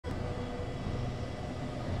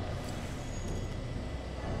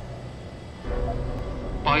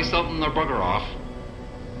Buy something or bugger off.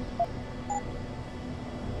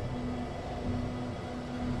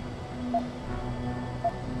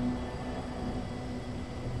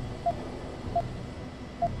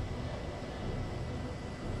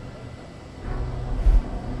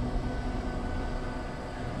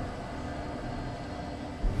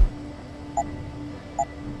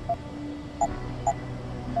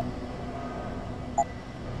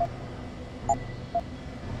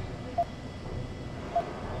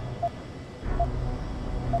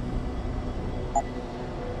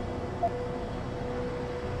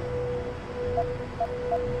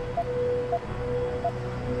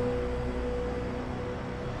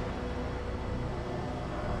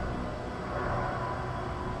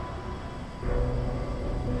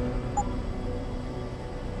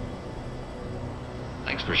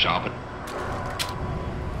 Thanks for shopping.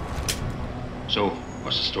 So,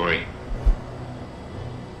 what's the story?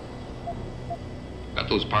 Got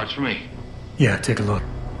those parts for me? Yeah, take a look.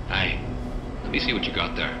 Aye. Let me see what you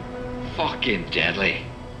got there. Fucking deadly.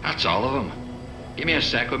 That's all of them. Give me a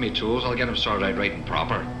sec with me tools, I'll get them sorted out right and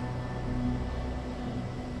proper.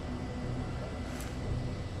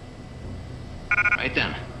 Right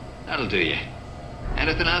then. That'll do you.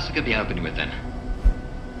 Anything else I could be helping you with then?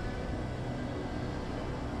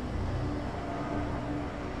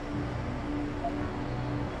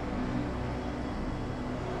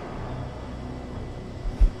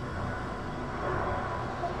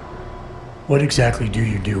 What exactly do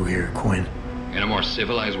you do here, Quinn? In a more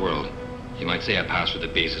civilized world, you might say I pass for the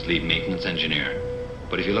base's lead maintenance engineer.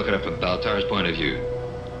 But if you look at it from Beltar's point of view,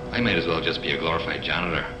 I might as well just be a glorified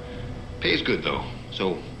janitor. Pays good though,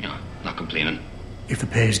 so, you know, not complaining. If the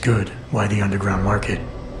pay is good, why the underground market?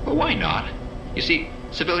 Well, why not? You see,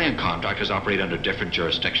 civilian contractors operate under different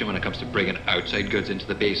jurisdiction when it comes to bringing outside goods into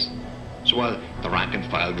the base. So while the rank and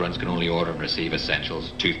file grunts can only order and receive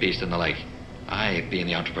essentials, toothpaste and the like, I, being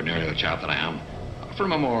the entrepreneurial chap that I am, offer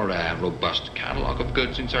them a more robust catalogue of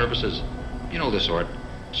goods and services. You know the sort.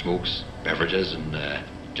 Smokes, beverages, and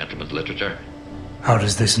gentleman's literature. How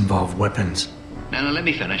does this involve weapons? Now, let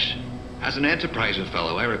me finish. As an enterprising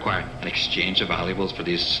fellow, I require an exchange of valuables for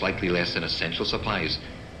these slightly less than essential supplies,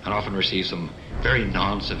 and often receive some very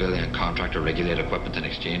non-civilian contractor-regulated equipment in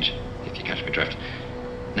exchange, if you catch my drift.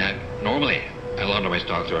 Now, normally, I launder my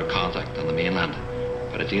stock through a contact on the mainland,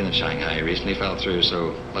 but a deal in Shanghai recently fell through,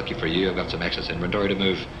 so lucky for you, I've got some excess inventory to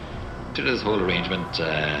move. To this whole arrangement,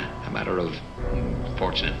 a matter of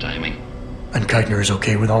fortunate timing. And Keitner is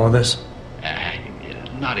okay with all of this?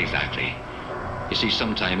 Not exactly. You see,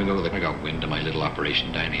 some time ago, I got wind of my little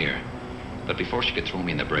operation down here. But before she could throw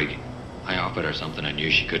me in the brig, I offered her something I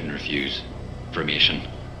knew she couldn't refuse. Formation.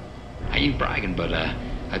 I ain't bragging, but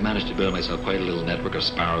I'd managed to build myself quite a little network of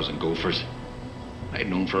sparrows and gophers. I'd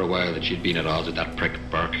known for a while that she'd been at odds with that prick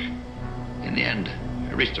Burke. In the end,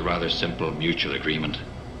 I reached a rather simple mutual agreement.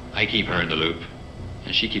 I keep her in the loop,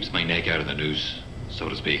 and she keeps my neck out of the noose, so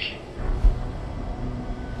to speak.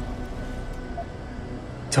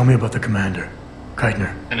 Tell me about the commander,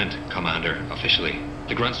 Keitner. Lieutenant Commander, officially.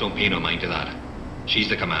 The grunts don't pay no mind to that. She's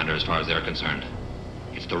the commander as far as they're concerned.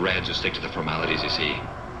 It's the Reds who stick to the formalities, you see.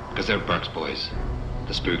 Because they're Burke's boys.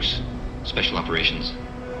 The spooks. Special operations.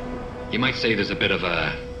 You might say there's a bit of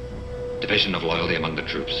a division of loyalty among the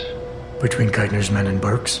troops. Between Keitner's men and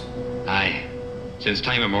Burke's? Aye. Since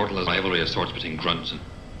time immemorial, there's rivalry of sorts between grunts and...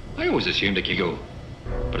 I always assumed it could go.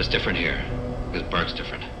 But it's different here. Because Burke's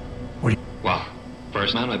different. What do you... Well,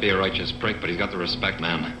 first man might be a righteous prick, but he's got the respect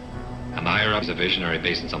man. And the higher up is a visionary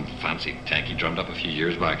based on some fancy tech he drummed up a few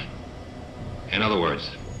years back. In other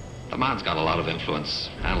words, the man's got a lot of influence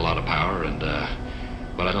and a lot of power, and,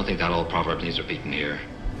 well, I don't think that old proverb needs repeating here.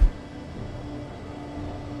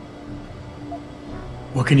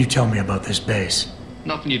 What can you tell me about this base?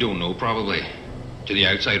 Nothing you don't know, probably. To the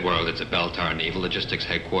outside world, it's a Beltar Naval Logistics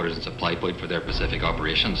headquarters and supply point for their Pacific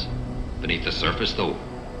operations. Beneath the surface, though,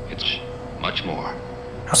 it's much more.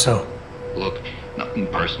 How so? Look, nothing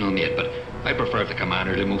personal, mate, but I prefer the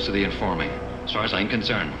commander to most of the informing. As far as I'm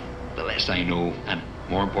concerned, the less I know, and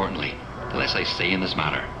more importantly, the less I say in this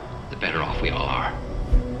matter, the better off we all are.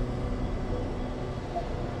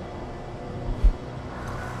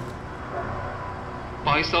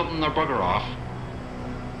 Buy something or bugger off.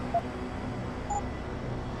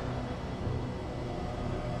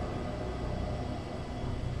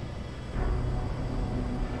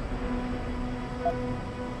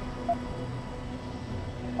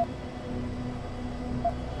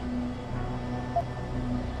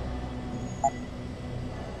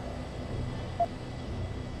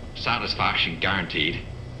 Satisfaction guaranteed.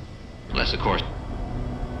 Unless, of course...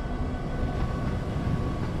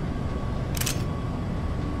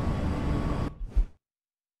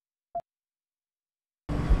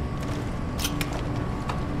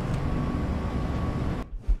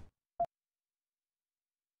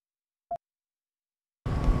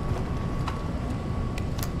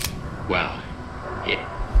 Well, yeah.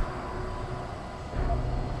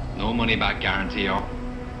 No money back guarantee or...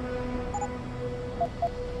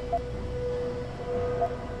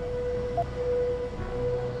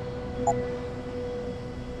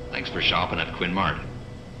 Thanks for shopping at Quinmart.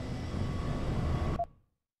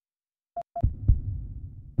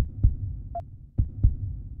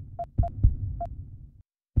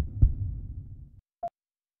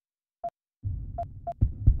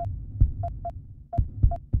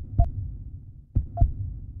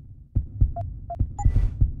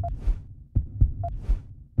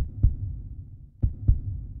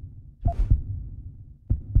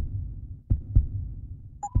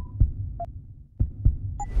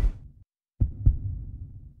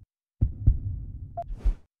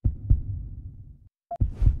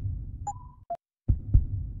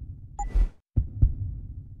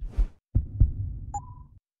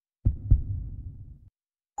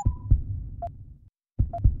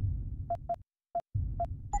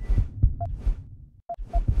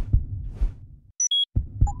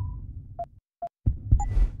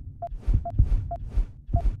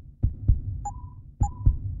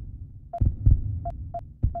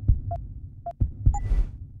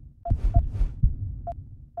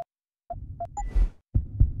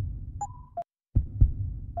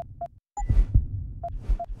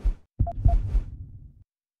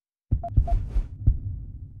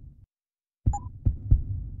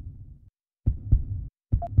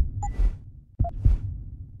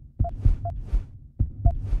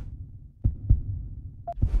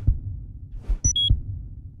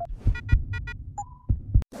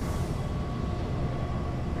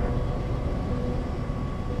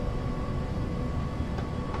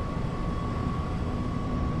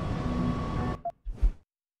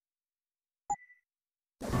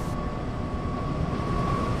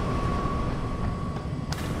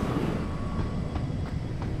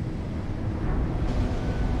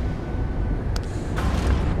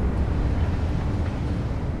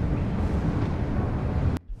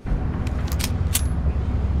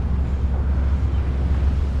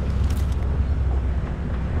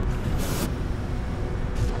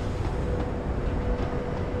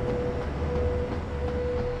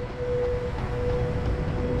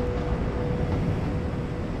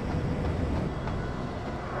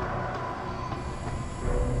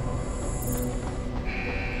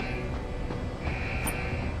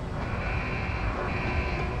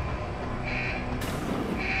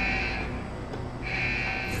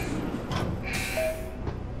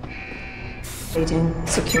 Waiting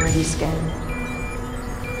security scan.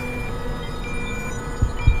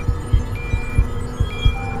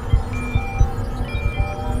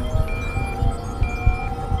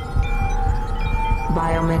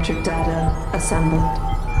 Biometric data assembled.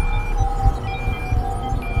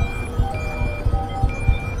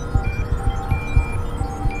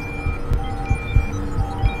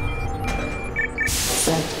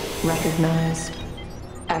 Set recognized.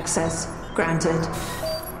 Access granted.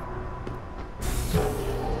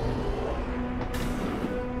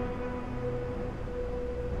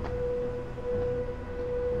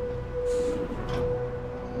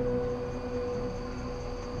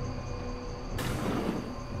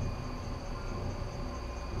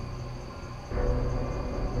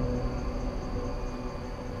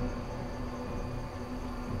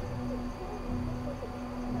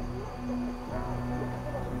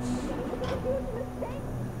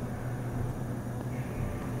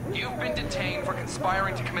 You've been detained for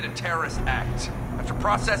conspiring to commit a terrorist act. After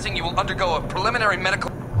processing, you will undergo a preliminary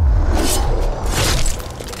medical...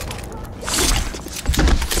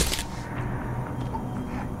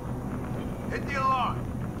 Hit the alarm!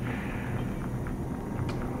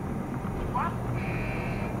 What?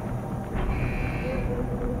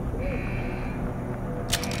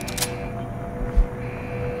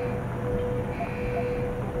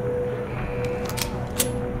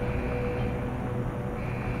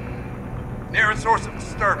 Nearest source of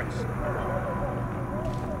disturbance.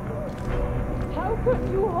 How could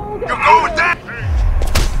you hold it? You go with that!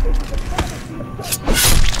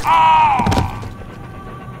 Oh!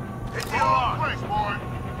 Hit the alarm! Place, boy!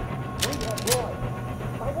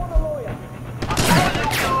 I want a lawyer.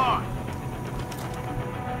 Hit the alarm!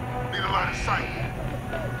 Need a line of sight.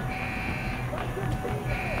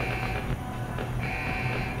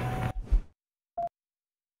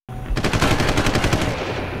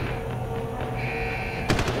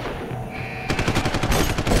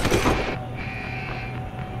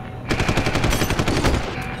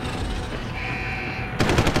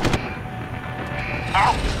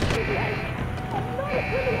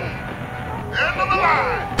 End of the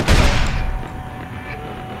line!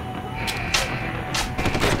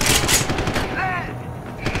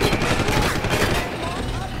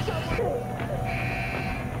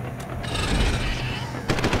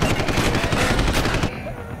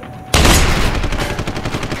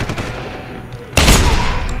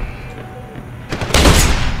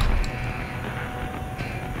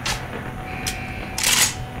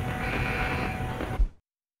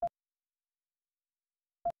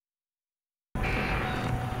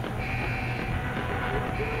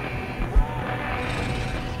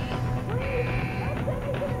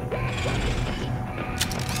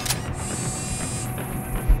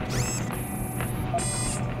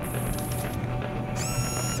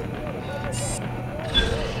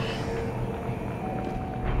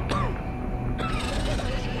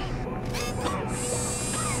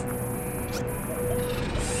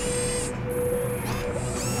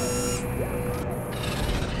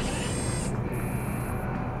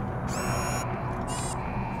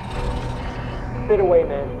 it away,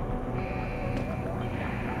 man.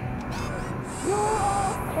 You'll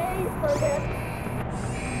all pay for this.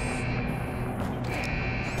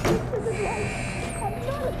 This isn't right. I'm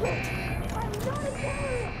not a terrorist.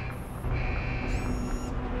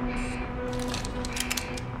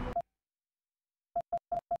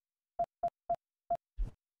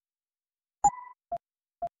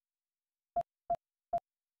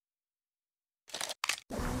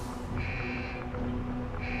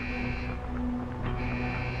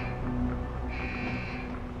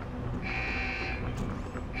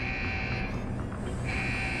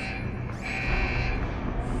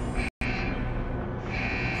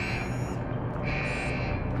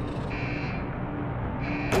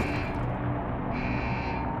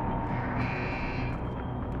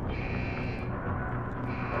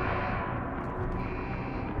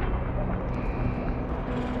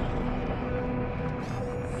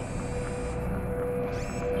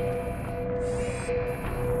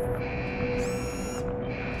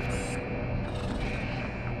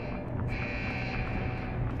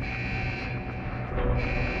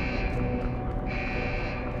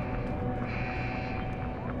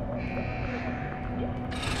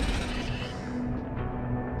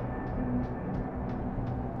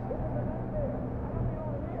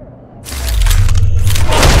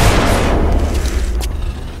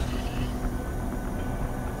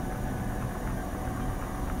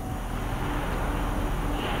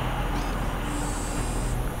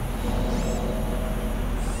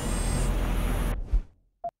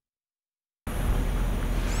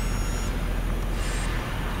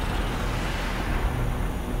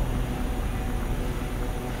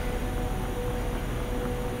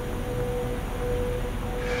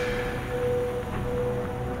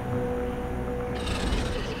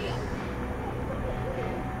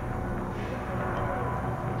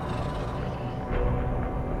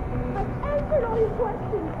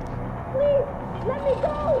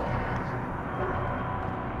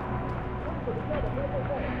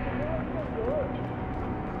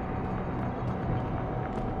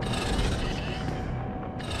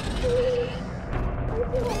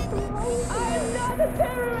 I'm not a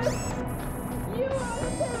terrorist.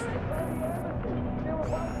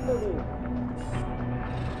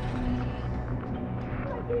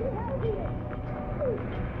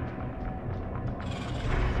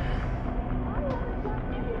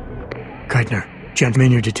 Keitner, gentlemen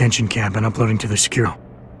in your detention camp and uploading to the secure.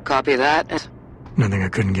 Copy that. Nothing I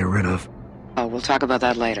couldn't get rid of. Oh, we'll talk about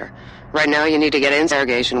that later. Right now, you need to get in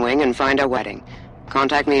interrogation wing and find a wedding.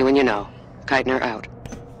 Contact me when you know. Keitner out.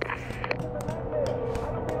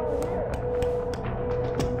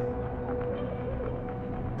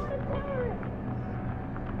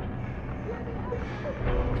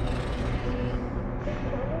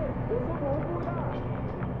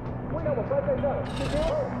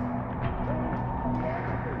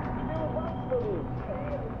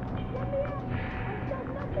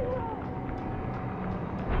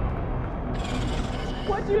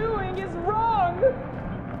 What you're doing is wrong!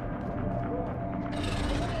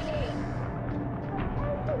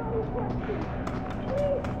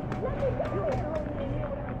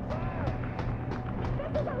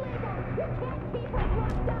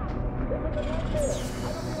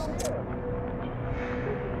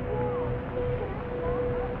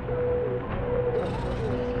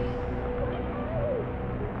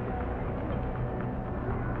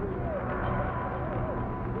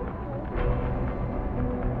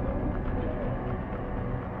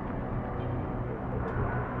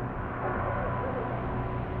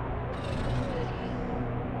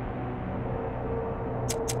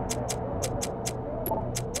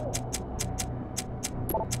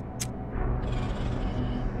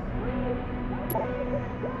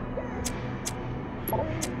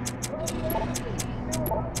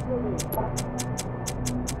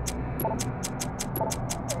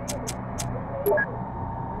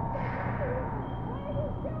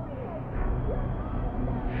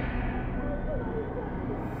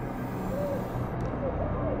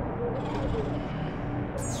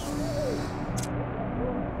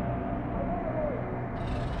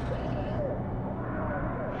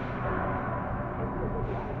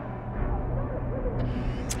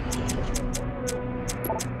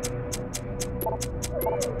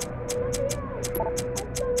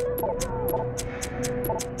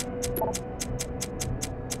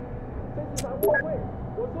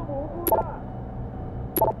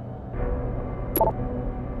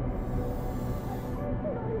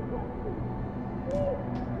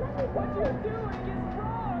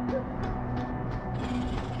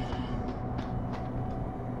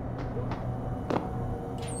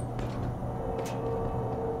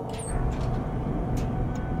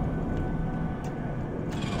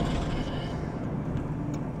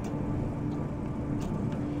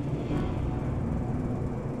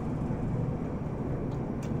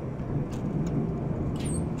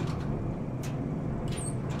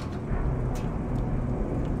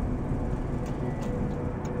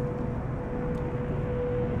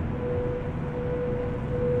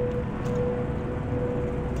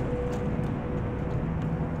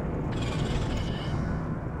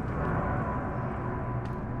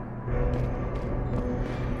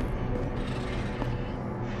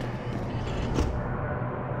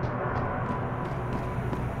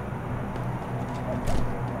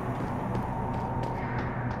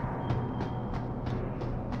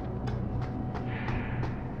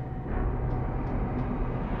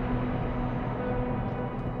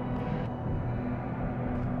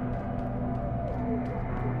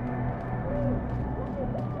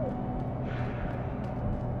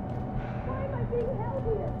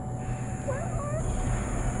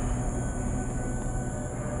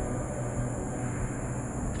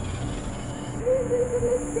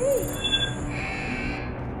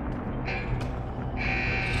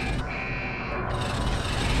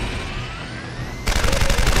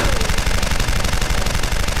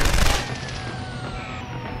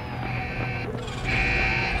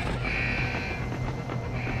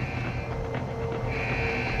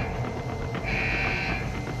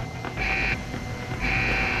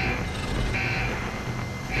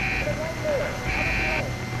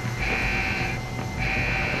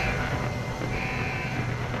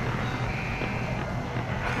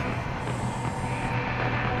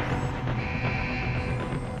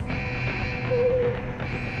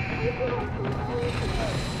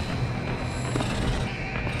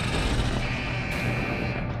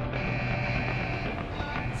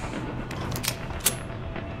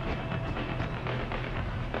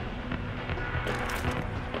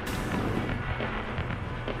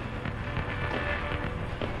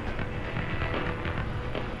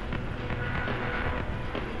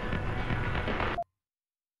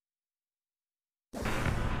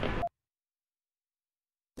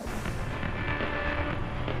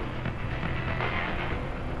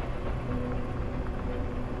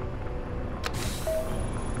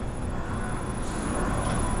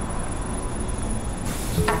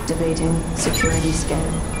 Activating security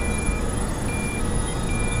scan.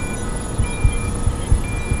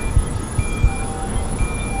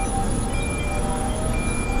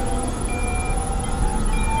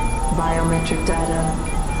 Biometric data.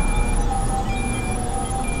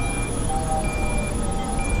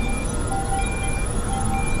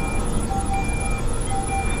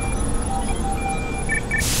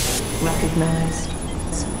 Recognized.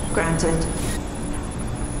 Granted.